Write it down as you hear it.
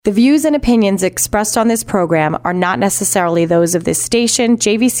The views and opinions expressed on this program are not necessarily those of this station,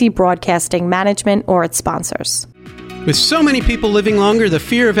 JVC Broadcasting Management, or its sponsors. With so many people living longer, the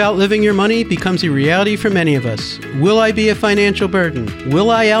fear of outliving your money becomes a reality for many of us. Will I be a financial burden?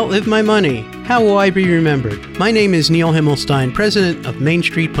 Will I outlive my money? How will I be remembered? My name is Neil Himmelstein, president of Main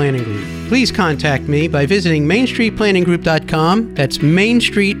Street Planning Group. Please contact me by visiting mainstreetplanninggroup.com. That's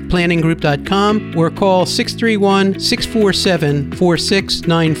mainstreetplanninggroup.com, or call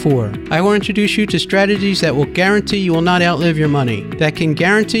 631-647-4694. I will introduce you to strategies that will guarantee you will not outlive your money, that can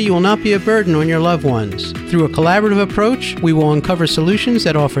guarantee you will not be a burden on your loved ones. Through a collaborative approach, we will uncover solutions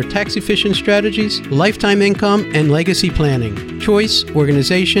that offer tax-efficient strategies, lifetime income, and legacy planning, choice,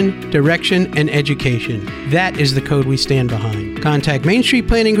 organization, direction, and education. That is the code we stand behind. Contact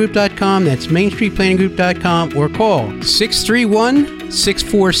mainstreetplanninggroup.com. That's mainstreetplanninggroup.com, or call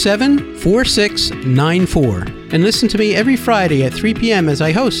 631-647-4694. And listen to me every Friday at 3 p.m. as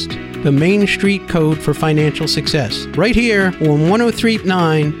I host the Main Street Code for Financial Success, right here on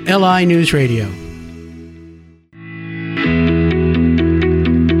 103.9 LI News Radio.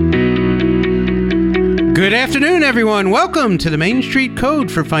 Good afternoon, everyone. Welcome to the Main Street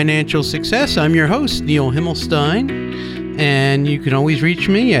Code for Financial Success. I'm your host, Neil Himmelstein, and you can always reach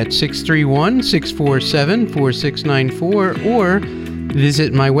me at 631-647-4694 or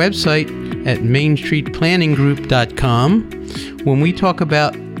visit my website at mainstreetplanninggroup.com. When we talk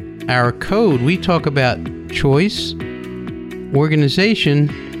about our code, we talk about choice,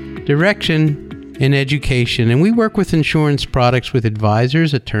 organization, direction, and education. And we work with insurance products with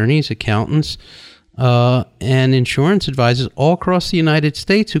advisors, attorneys, accountants, and insurance advisors all across the United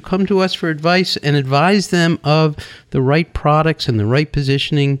States who come to us for advice and advise them of the right products and the right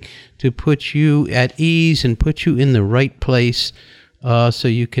positioning to put you at ease and put you in the right place so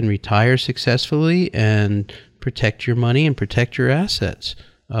you can retire successfully and protect your money and protect your assets,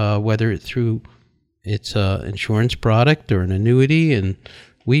 whether it's through it's an insurance product or an annuity. And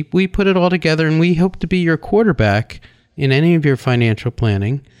we put it all together, and we hope to be your quarterback in any of your financial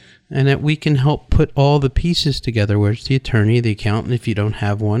planning, and that we can help put all the pieces together, where it's the attorney, the accountant, if you don't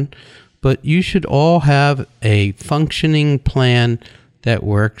have one. But you should all have a functioning plan that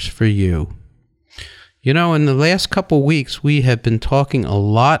works for you. You know, in the last couple weeks, we have been talking a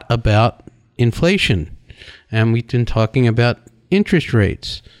lot about inflation, and we've been talking about interest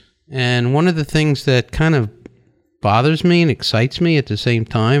rates. And one of the things that kind of bothers me and excites me at the same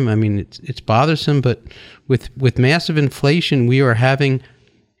time, I mean, it's bothersome, but with massive inflation, we are having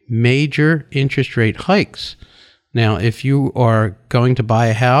major interest rate hikes. Now, if you are going to buy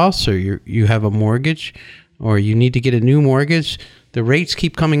a house, or you have a mortgage, or you need to get a new mortgage, the rates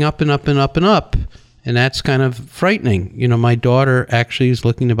keep coming up and up and up and up. And that's kind of frightening. You know, my daughter actually is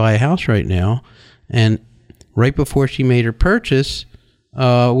looking to buy a house right now. And right before she made her purchase,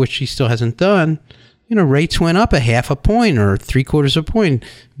 which she still hasn't done, you know, rates went up 0.5 point or 0.75 point.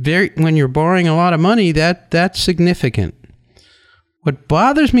 When you're borrowing a lot of money, that's significant. What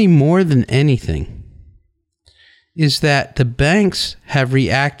bothers me more than anything is that the banks have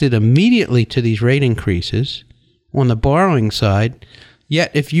reacted immediately to these rate increases on the borrowing side. Yet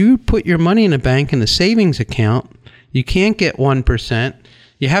if you put your money in a bank in a savings account, you can't get 1%.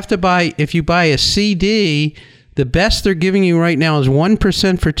 You have to buy, if you buy a CD, the best they're giving you right now is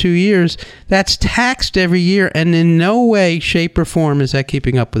 1% for 2 years. That's taxed every year, and in no way, shape, or form is that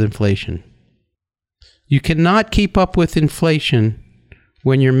keeping up with inflation. You cannot keep up with inflation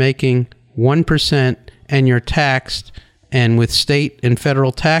when you're making 1% and you're taxed, and with state and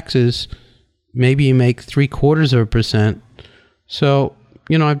federal taxes, maybe you make 0.75%. So,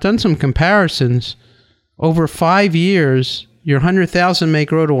 you know, I've done some comparisons. Over 5 years, your $100,000 may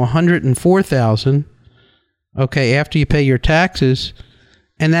grow to $104,000. Okay, after you pay your taxes,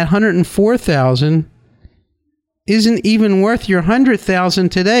 and that $104,000 isn't even worth your $100,000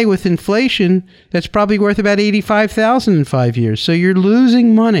 today. With inflation, that's probably worth about $85,000 in 5 years. So you're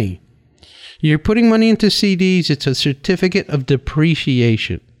losing money. You're putting money into CDs. It's a certificate of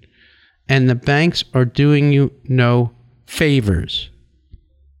depreciation. And the banks are doing you no favors.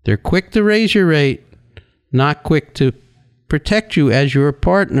 They're quick to raise your rate, not quick to protect you as your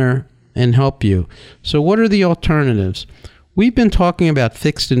partner and help you. So what are the alternatives? We've been talking about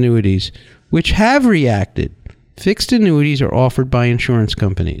fixed annuities, which have reacted. Fixed annuities are offered by insurance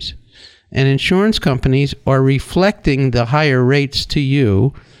companies, and insurance companies are reflecting the higher rates to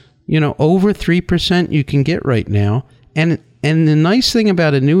you. You know, over 3% you can get right now. And the nice thing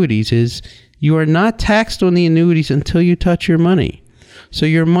about annuities is you are not taxed on the annuities until you touch your money. So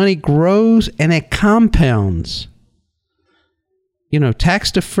your money grows and it compounds.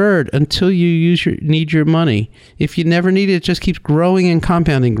 tax deferred until you need your money. If you never need it, it just keeps growing and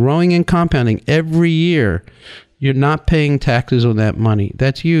compounding every year. You're not paying taxes on that money.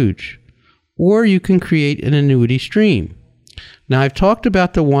 That's huge. Or you can create an annuity stream. Now, I've talked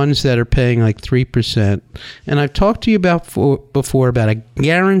about the ones that are paying like 3%, and I've talked to you before about a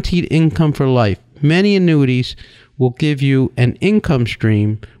guaranteed income for life. Many annuities will give you an income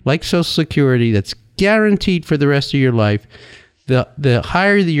stream like Social Security that's guaranteed for the rest of your life. The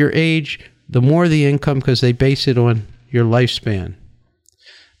higher your age, the more the income, because they base it on your lifespan.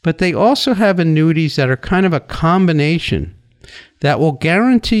 But they also have annuities that are kind of a combination that will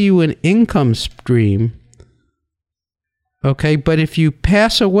guarantee you an income stream. Okay, but if you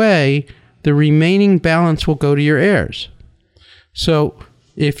pass away, the remaining balance will go to your heirs. So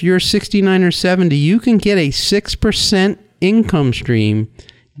if you're 69 or 70, you can get a 6% income stream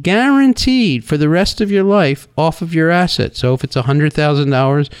guaranteed for the rest of your life off of your assets. So if it's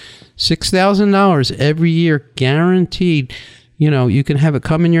 $100,000, $6,000 every year guaranteed. You can have it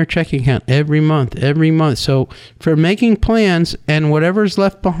come in your checking account every month. So for making plans, and whatever's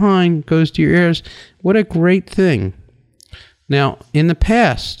left behind goes to your heirs, what a great thing. Now, in the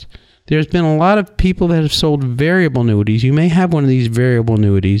past, there's been a lot of people that have sold variable annuities. You may have one of these variable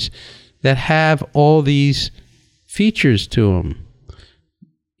annuities that have all these features to them.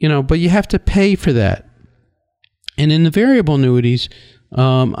 But you have to pay for that. And in the variable annuities,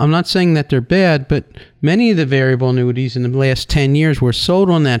 I'm not saying that they're bad, but many of the variable annuities in the last 10 years were sold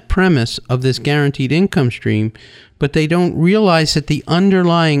on that premise of this guaranteed income stream, but they don't realize that the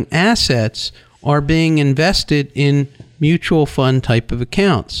underlying assets are being invested in mutual fund type of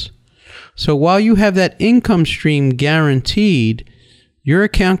accounts. So while you have that income stream guaranteed, your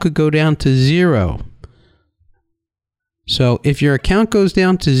account could go down to zero. So if your account goes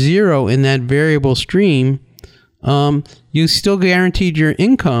down to zero in that variable stream, you still guaranteed your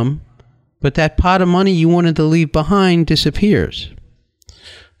income, but that pot of money you wanted to leave behind disappears.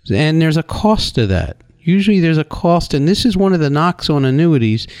 And there's a cost to that. Usually there's a cost, and this is one of the knocks on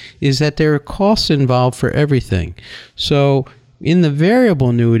annuities, is that there are costs involved for everything. So in the variable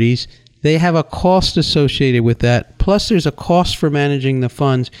annuities, they have a cost associated with that. Plus there's a cost for managing the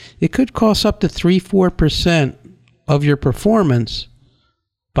funds. It could cost up to 3-4% of your performance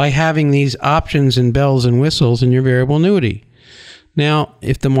by having these options and bells and whistles in your variable annuity. Now,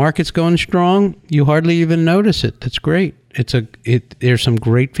 if the market's going strong, you hardly even notice it. That's great. There's some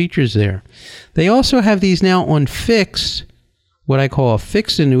great features there. They also have these now on fixed, what I call a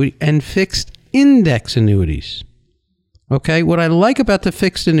fixed annuity, and fixed index annuities. Okay, what I like about the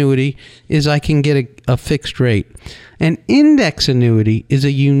fixed annuity is I can get a fixed rate. An index annuity is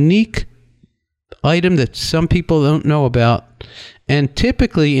a unique item that some people don't know about. And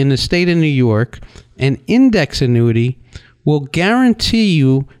typically in the state of New York, an index annuity will guarantee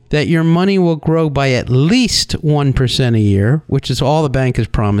you that your money will grow by at least 1% a year, which is all the bank is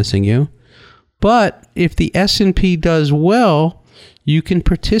promising you. But if the S&P does well, you can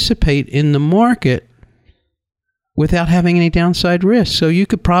participate in the market without having any downside risk. So you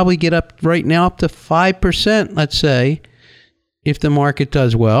could probably get up right now up to 5%, let's say, if the market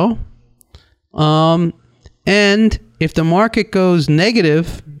does well. And if the market goes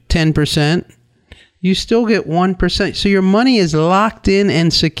negative 10%, you still get 1%. So your money is locked in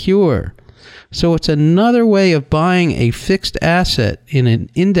and secure. So it's another way of buying a fixed asset in an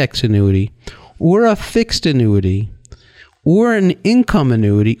index annuity or a fixed annuity or an income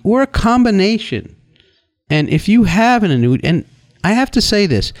annuity or a combination. And if you have an annuity, and I have to say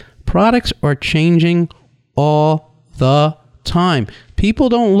this, products are changing all the time. People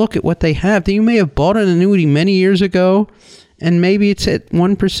don't look at what they have. You may have bought an annuity many years ago and maybe it's at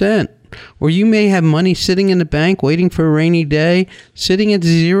 1%. Or you may have money sitting in the bank waiting for a rainy day, sitting at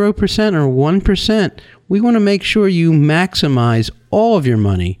 0% or 1%. We want to make sure you maximize all of your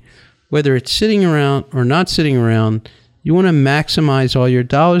money, whether it's sitting around or not sitting around. You want to maximize all your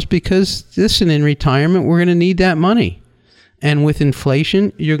dollars because, listen, in retirement, we're going to need that money. And with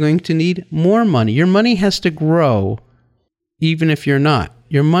inflation, you're going to need more money. Your money has to grow, even if you're not.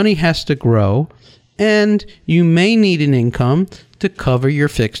 Your money has to grow, and you may need an income to cover your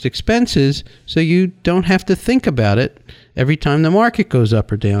fixed expenses so you don't have to think about it every time the market goes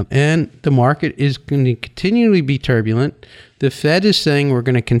up or down. And the market is going to continually be turbulent. The Fed is saying we're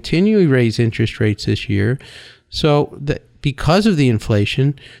going to continually raise interest rates this year. So because of the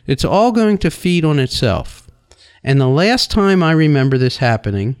inflation, it's all going to feed on itself. And the last time I remember this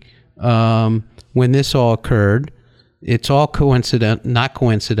happening, when this all occurred, it's all not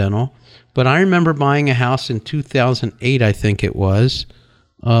coincidental, but I remember buying a house in 2008, I think it was,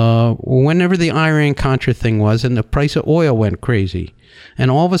 whenever the Iran-Contra thing was, and the price of oil went crazy.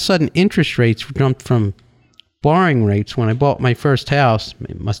 And all of a sudden, interest rates jumped from borrowing rates. When I bought my first house,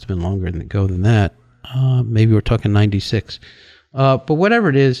 it must have been longer ago than that. Maybe we're talking 96. But whatever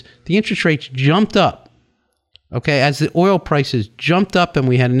it is, the interest rates jumped up. Okay, as the oil prices jumped up and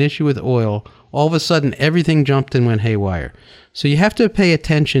we had an issue with oil, all of a sudden everything jumped and went haywire. So you have to pay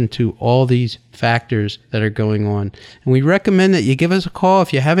attention to all these factors that are going on. And we recommend that you give us a call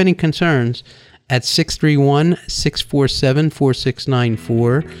if you have any concerns at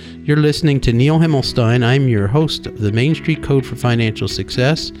 631-647-4694. You're listening to Neil Himmelstein. I'm your host of the Main Street Code for Financial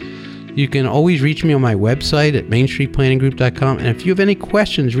Success. You can always reach me on my website at mainstreetplanninggroup.com. And if you have any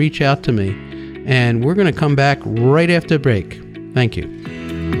questions, reach out to me. And we're going to come back right after the break. Thank you.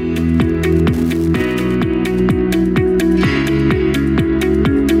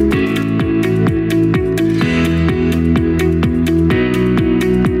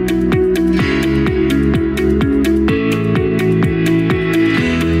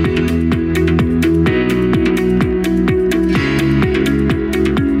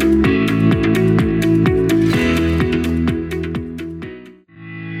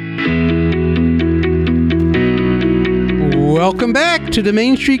 Welcome back to the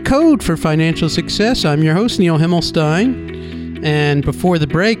Main Street Code for Financial Success. I'm your host, Neil Himmelstein. And before the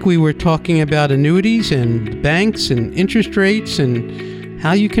break, we were talking about annuities and banks and interest rates and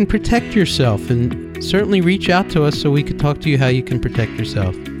how you can protect yourself. And certainly reach out to us so we could talk to you how you can protect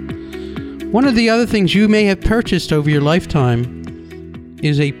yourself. One of the other things you may have purchased over your lifetime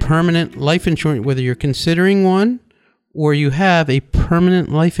is a permanent life insurance, whether you're considering one or you have a permanent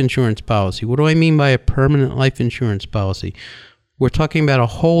life insurance policy. What do I mean by a permanent life insurance policy? We're talking about a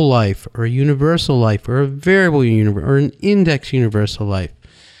whole life or a universal life or a variable or an index universal life.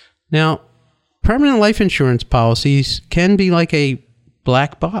 Now, permanent life insurance policies can be like a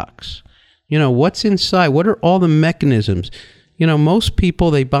black box. You know, what's inside? What are all the mechanisms? You know, most people,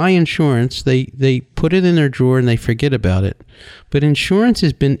 they buy insurance, they put it in their drawer and they forget about it. But insurance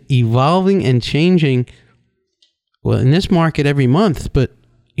has been evolving and changing, well, in this market every month, but,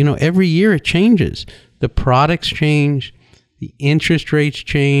 you know, every year it changes. The products change, the interest rates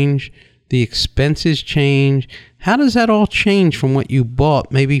change, the expenses change. How does that all change from what you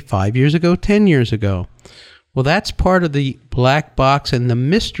bought maybe 5 years ago, 10 years ago? Well, that's part of the black box and the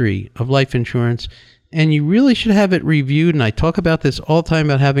mystery of life insurance, and you really should have it reviewed, and I talk about this all the time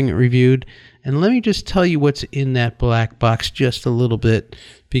about having it reviewed. And let me just tell you what's in that black box just a little bit,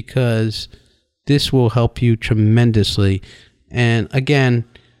 because this will help you tremendously. And again,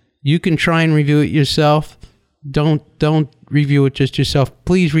 you can try and review it yourself. Don't review it just yourself.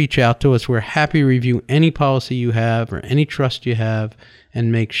 Please reach out to us. We're happy to review any policy you have or any trust you have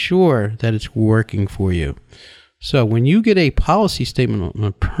and make sure that it's working for you. So when you get a policy statement on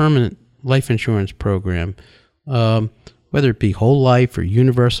a permanent life insurance program, whether it be whole life or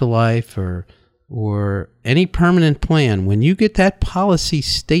universal life or any permanent plan, when you get that policy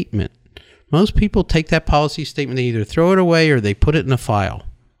statement, most people take that policy statement, they either throw it away or they put it in a file.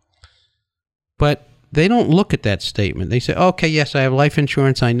 But they don't look at that statement. They say, okay, yes, I have life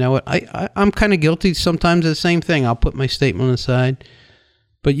insurance. I know it. I'm kind of guilty sometimes of the same thing. I'll put my statement aside.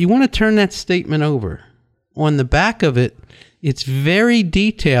 But you want to turn that statement over. On the back of it, it's very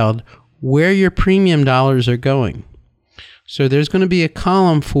detailed where your premium dollars are going. So there's going to be a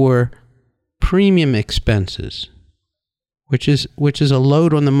column for premium expenses, which is a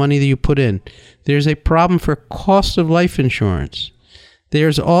load on the money that you put in. There's a problem for cost of life insurance.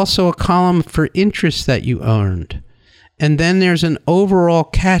 There's also a column for interest that you earned. And then there's an overall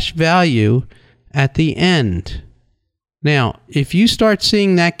cash value at the end. Now, if you start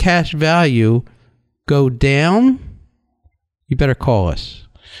seeing that cash value go down, you better call us.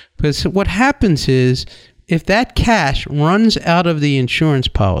 Because what happens is, if that cash runs out of the insurance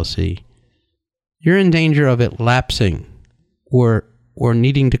policy, you're in danger of it lapsing or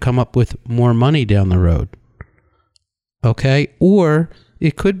needing to come up with more money down the road. Okay? Or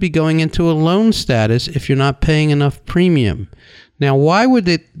it could be going into a loan status if you're not paying enough premium. Now, why would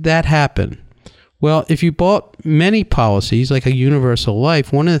that happen? Well, if you bought many policies, like a universal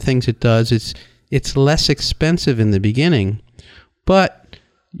life, one of the things it does is it's less expensive in the beginning, but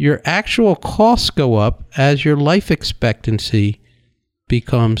your actual costs go up as your life expectancy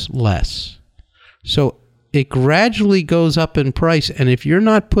becomes less. So it gradually goes up in price, and if you're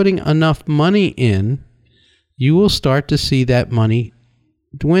not putting enough money in, you will start to see that money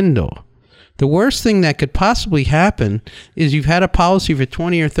dwindle. The worst thing that could possibly happen is you've had a policy for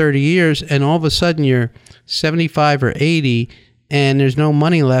 20 or 30 years, and all of a sudden you're 75 or 80, and there's no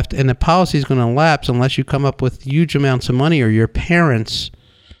money left, and the policy is going to lapse unless you come up with huge amounts of money or your parents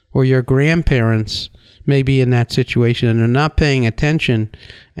or your grandparents may be in that situation and they're not paying attention,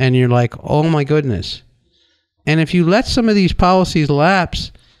 and you're like, oh my goodness. And if you let some of these policies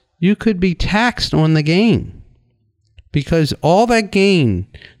lapse, you could be taxed on the gain, because all that gain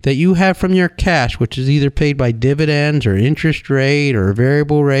that you have from your cash, which is either paid by dividends or interest rate or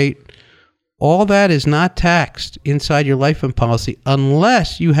variable rate, all that is not taxed inside your life fund policy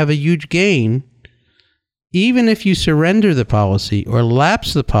unless you have a huge gain. Even if you surrender the policy or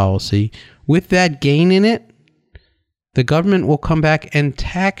lapse the policy with that gain in it, the government will come back and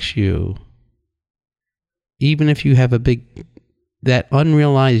tax you, even if you have that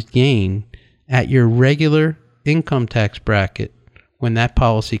unrealized gain at your regular income tax bracket when that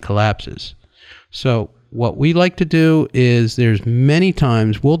policy collapses. So what we like to do is, there's many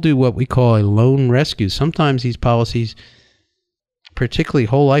times we'll do what we call a loan rescue. Sometimes these policies, particularly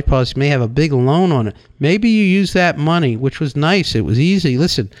whole life policies, may have a big loan on it. Maybe you use that money, which was nice. It was easy.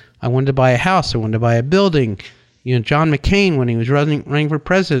 Listen, I wanted to buy a house. I wanted to buy a building. John McCain, when he was running for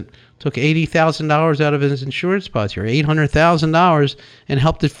president, took $80,000 out of his insurance policy, or $800,000, and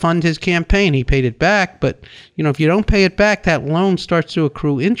helped it fund his campaign. He paid it back, but if you don't pay it back, that loan starts to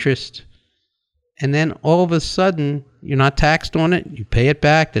accrue interest. And then all of a sudden, you're not taxed on it. You pay it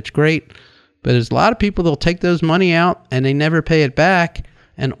back. That's great. But there's a lot of people that'll take those money out and they never pay it back.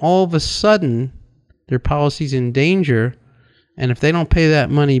 And all of a sudden, their policy's in danger. And if they don't pay that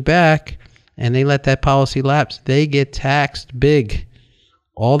money back and they let that policy lapse, they get taxed big.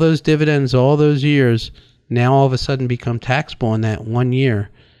 All those dividends, all those years, now all of a sudden become taxable in that 1 year.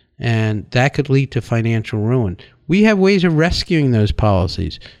 And that could lead to financial ruin. We have ways of rescuing those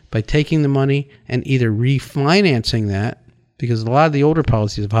policies by taking the money and either refinancing that, because a lot of the older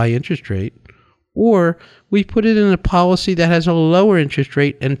policies have high interest rate, or we put it in a policy that has a lower interest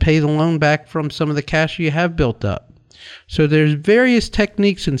rate and pay the loan back from some of the cash you have built up. So there's various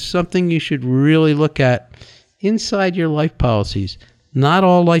techniques, and something you should really look at inside your life policies. Not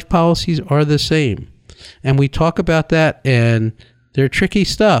all life policies are the same. And we talk about that, and they're tricky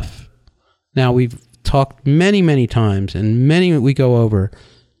stuff. Now, we've talked many, many times, and many we go over.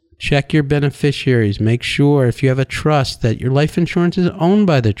 Check your beneficiaries. Make sure, if you have a trust, that your life insurance is owned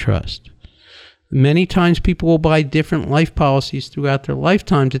by the trust. Many times people will buy different life policies throughout their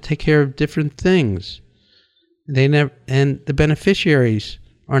lifetime to take care of different things. And the beneficiaries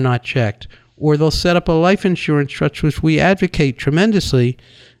are not checked. Or they'll set up a life insurance trust, which we advocate tremendously,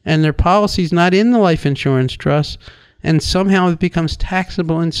 and their policy's not in the life insurance trust, and somehow it becomes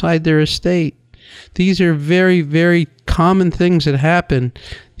taxable inside their estate. These are very, very common things that happen.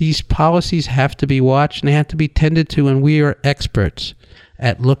 These policies have to be watched and they have to be tended to, and we are experts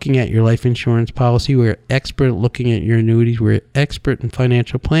at looking at your life insurance policy. We're expert at looking at your annuities. We're expert in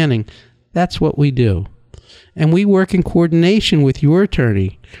financial planning. That's what we do. And we work in coordination with your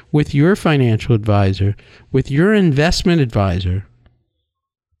attorney, with your financial advisor, with your investment advisor.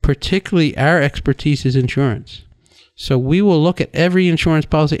 Particularly, our expertise is insurance. So we will look at every insurance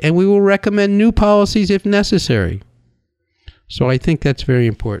policy, and we will recommend new policies if necessary. So I think that's very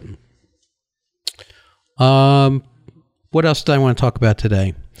important. What else do I want to talk about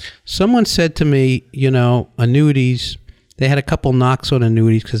today? Someone said to me, annuities, they had a couple knocks on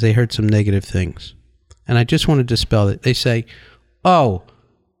annuities because they heard some negative things. And I just want to dispel it. They say,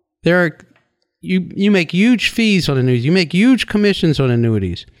 you make huge fees on annuities. You make huge commissions on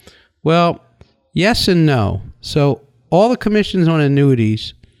annuities. Well, yes and no. So all the commissions on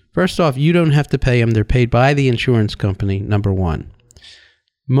annuities, first off, you don't have to pay them. They're paid by the insurance company, number one.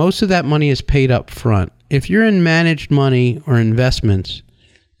 Most of that money is paid up front. If you're in managed money or investments,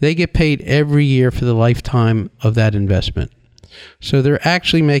 they get paid every year for the lifetime of that investment. So they're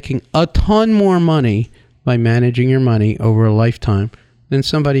actually making a ton more money by managing your money over a lifetime than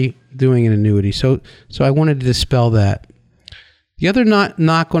somebody doing an annuity. So I wanted to dispel that. The other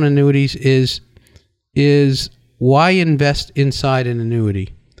knock on annuities is why invest inside an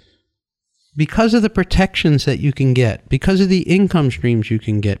annuity? Because of the protections that you can get, because of the income streams you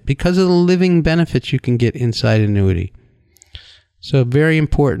can get, because of the living benefits you can get inside an annuity. So very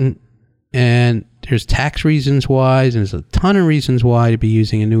important. And there's tax reasons why, and there's a ton of reasons why to be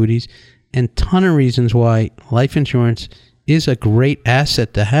using annuities, and ton of reasons why life insurance is a great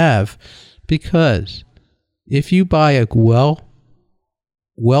asset to have, because if you buy a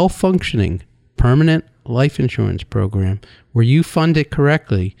well-functioning permanent life insurance program where you fund it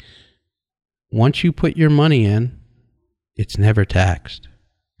correctly, once you put your money in, it's never taxed.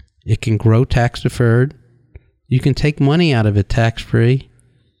 It can grow tax deferred. You can take money out of it tax-free.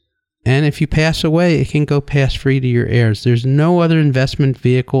 And if you pass away, it can go pass-free to your heirs. There's no other investment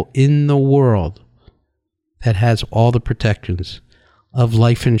vehicle in the world that has all the protections. of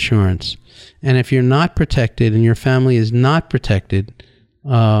life insurance. And if you're not protected and your family is not protected,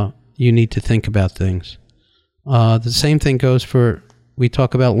 you need to think about things. The same thing goes for, we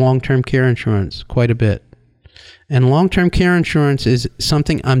talk about long-term care insurance quite a bit. And long-term care insurance is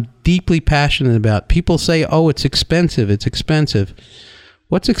something I'm deeply passionate about. People say, oh, it's expensive. It's expensive.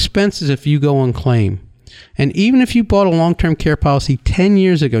 What's expensive if you go on claim? And even if you bought a long-term care policy 10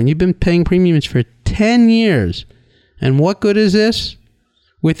 years ago and you've been paying premiums for 10 years, and what good is this?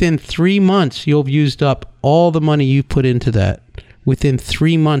 Within 3 months, you'll have used up all the money you put into that. Within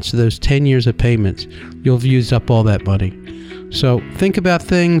 3 months of those 10 years of payments, you'll have used up all that money. So think about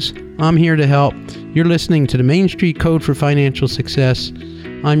things. I'm here to help. You're listening to the Main Street Code for Financial Success.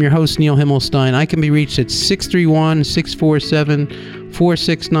 I'm your host, Neil Himmelstein. I can be reached at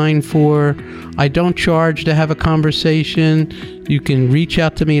 631-647-4694. I don't charge to have a conversation. You can reach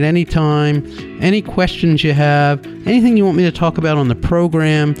out to me at any time. Any questions you have, anything you want me to talk about on the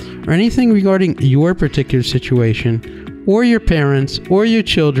program, or anything regarding your particular situation, or your parents, or your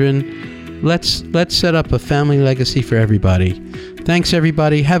children, let's set up a family legacy for everybody. Thanks,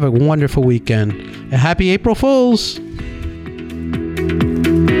 everybody. Have a wonderful weekend. A happy April Fools!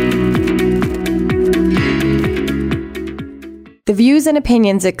 The views and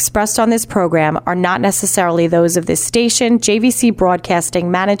opinions expressed on this program are not necessarily those of this station, JVC Broadcasting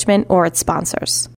Management, or its sponsors.